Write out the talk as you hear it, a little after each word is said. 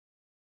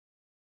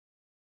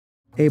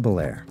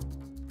Able Air.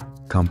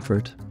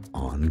 Comfort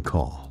on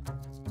call.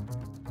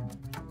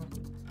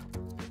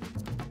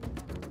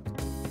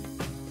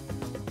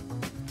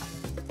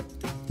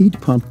 Heat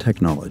pump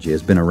technology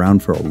has been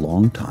around for a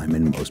long time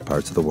in most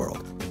parts of the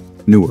world.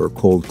 Newer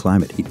cold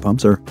climate heat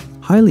pumps are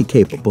highly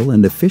capable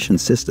and efficient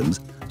systems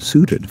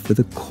suited for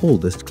the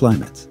coldest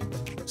climates.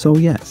 So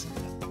yes,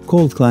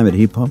 cold climate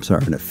heat pumps are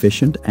an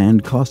efficient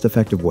and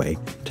cost-effective way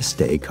to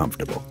stay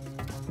comfortable.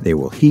 They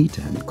will heat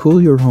and cool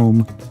your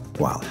home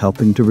while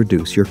helping to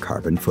reduce your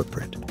carbon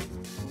footprint.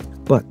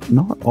 But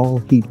not all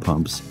heat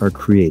pumps are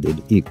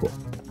created equal.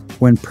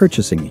 When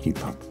purchasing a heat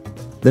pump,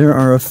 there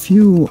are a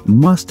few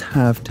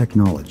must-have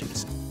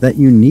technologies that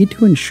you need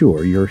to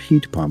ensure your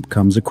heat pump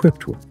comes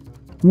equipped with.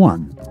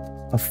 1.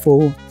 A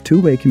full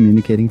two-way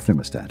communicating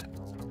thermostat.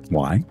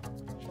 Why?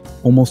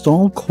 Almost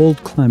all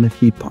cold climate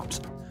heat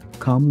pumps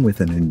come with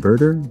an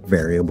inverter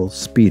variable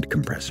speed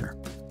compressor.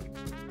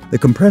 The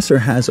compressor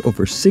has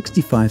over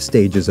 65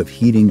 stages of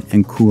heating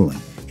and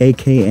cooling,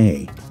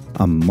 aka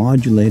a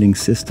modulating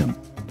system,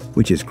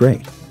 which is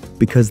great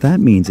because that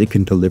means it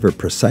can deliver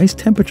precise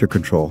temperature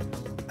control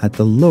at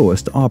the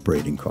lowest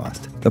operating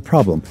cost. The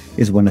problem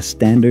is when a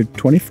standard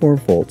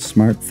 24-volt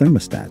smart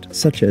thermostat,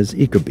 such as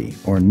Ecobee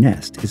or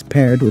Nest, is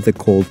paired with a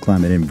cold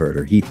climate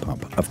inverter heat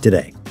pump of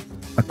today.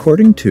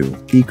 According to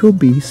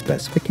Ecobee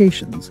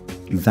specifications,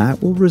 that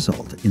will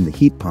result in the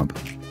heat pump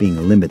being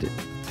limited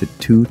to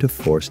 2 to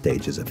 4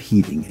 stages of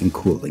heating and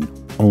cooling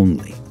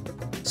only.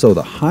 So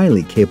the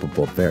highly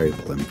capable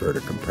variable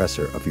inverter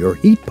compressor of your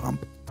heat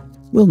pump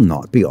will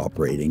not be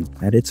operating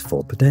at its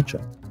full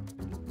potential.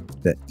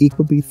 The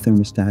Ecobee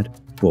thermostat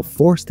will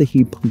force the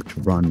heat pump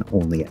to run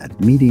only at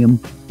medium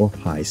or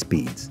high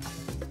speeds.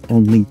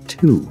 Only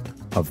 2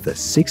 of the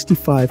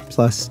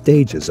 65+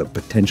 stages of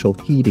potential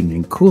heating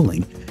and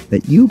cooling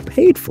that you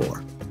paid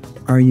for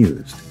are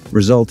used,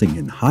 resulting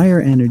in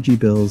higher energy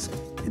bills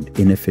and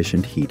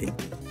inefficient heating.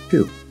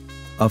 2.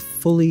 A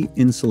fully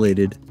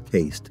insulated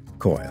cased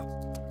coil.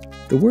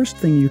 The worst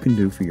thing you can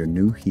do for your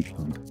new heat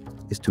pump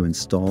is to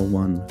install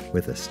one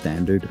with a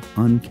standard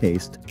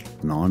uncased,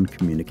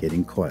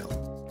 non-communicating coil,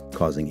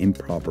 causing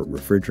improper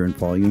refrigerant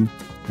volume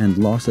and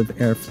loss of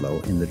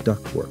airflow in the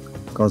ductwork,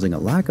 causing a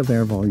lack of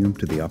air volume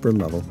to the upper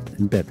level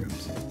and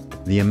bedrooms.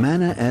 The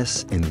Amana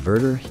S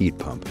inverter heat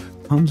pump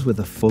comes with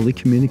a fully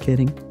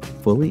communicating,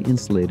 fully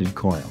insulated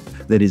coil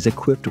that is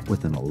equipped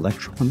with an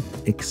electron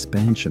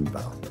expansion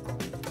valve.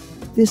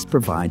 This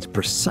provides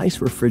precise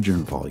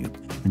refrigerant volume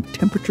and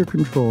temperature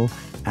control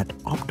at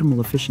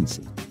optimal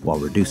efficiency, while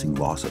reducing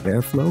loss of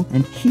airflow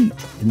and heat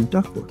in the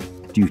ductwork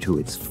due to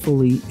its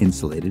fully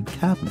insulated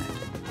cabinet.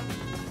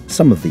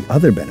 Some of the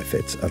other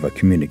benefits of a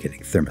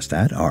communicating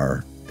thermostat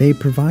are they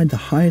provide the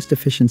highest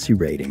efficiency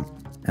rating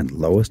and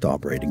lowest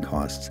operating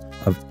costs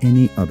of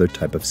any other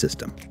type of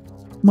system,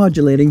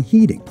 modulating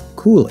heating,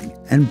 cooling,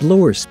 and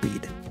blower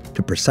speed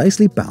to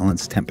precisely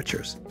balance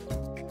temperatures,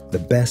 the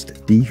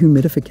best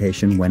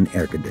dehumidification when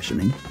air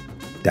conditioning,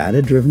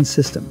 data-driven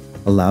system,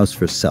 allows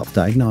for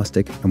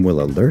self-diagnostic and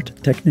will alert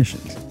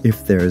technicians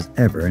if there is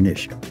ever an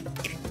issue.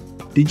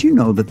 Did you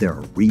know that there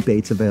are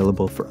rebates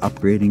available for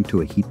upgrading to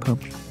a heat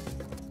pump?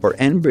 For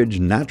Enbridge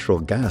natural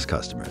gas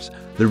customers,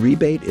 the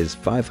rebate is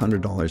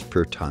 $500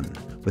 per ton,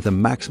 with a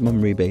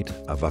maximum rebate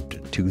of up to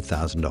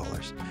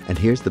 $2,000. And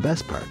here's the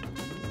best part: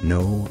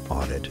 no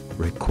audit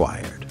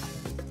required.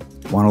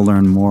 Want to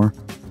learn more?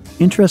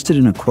 Interested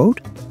in a quote?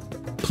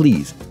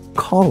 Please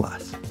call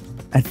us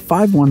at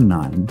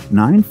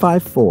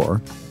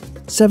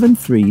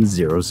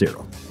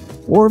 519-954-7300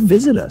 or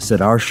visit us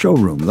at our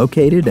showroom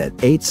located at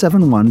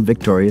 871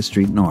 Victoria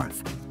Street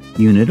North,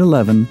 Unit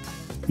 11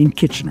 in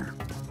Kitchener.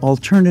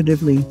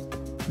 Alternatively,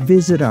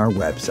 visit our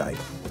website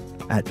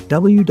at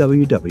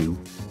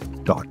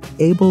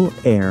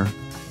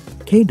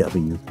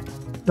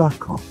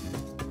www.ableairkw.com.